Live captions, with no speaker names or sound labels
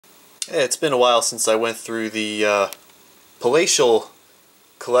Hey, it's been a while since I went through the palatial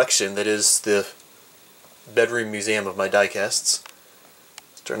collection that is the bedroom museum of my diecasts.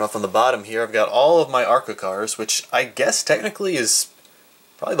 Let's turn off on the bottom here. I've got all of my ARCA cars, which I guess technically is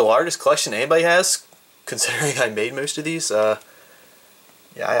probably the largest collection anybody has, considering I made most of these. Yeah,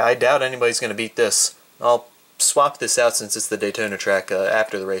 I doubt anybody's going to beat this. I'll swap this out since it's the Daytona track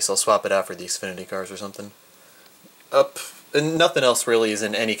after the race. I'll swap it out for the Xfinity cars or something. And nothing else really is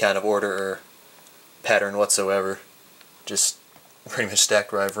in any kind of order or pattern whatsoever. Just pretty much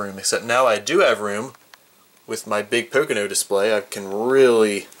stacked where I have room. Except now I do have room with my big Pocono display. I can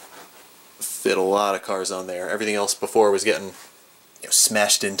really fit a lot of cars on there. Everything else before was getting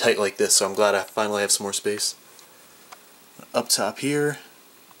smashed in tight like this, so I'm glad I finally have some more space. Up top here,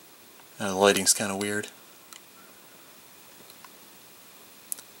 the lighting's kind of weird.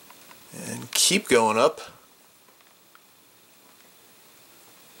 And keep going up.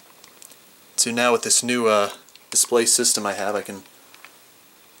 So now with this new display system I have, I can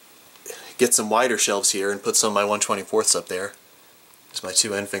get some wider shelves here and put some of my 1/24ths up there. There's my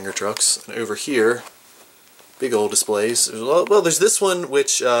two end finger trucks. And over here, big old displays. Well, there's this one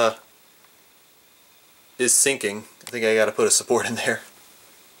which is sinking. I think I gotta put a support in there.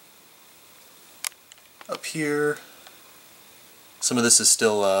 Up here, some of this is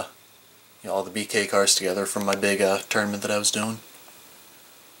still all the BK cars together from my big tournament that I was doing.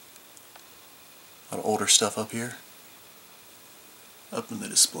 A lot of older stuff up here. Up in the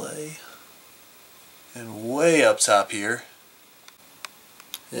display. And way up top here.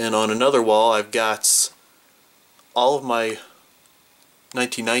 And on another wall I've got all of my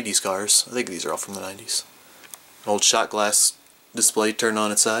 1990s cars. I think these are all from the 90s. An old shot glass display turned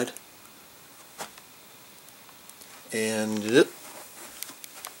on its side. And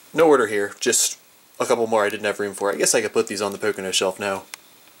no order here, just a couple more I didn't have room for. I guess I could put these on the Pocono shelf now.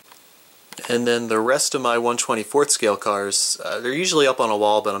 And then the rest of my 1/24th scale cars, they're usually up on a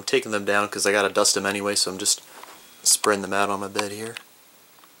wall, but I'm taking them down because I gotta dust them anyway, so I'm just spreading them out on my bed here.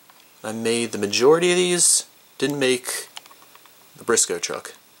 I made the majority of these, didn't make the Briscoe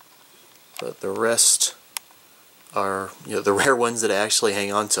truck, but the rest are the rare ones that I actually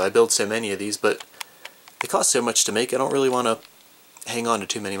hang on to. I build so many of these, but they cost so much to make, I don't really want to hang on to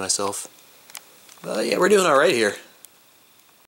too many myself. Yeah, we're doing alright here.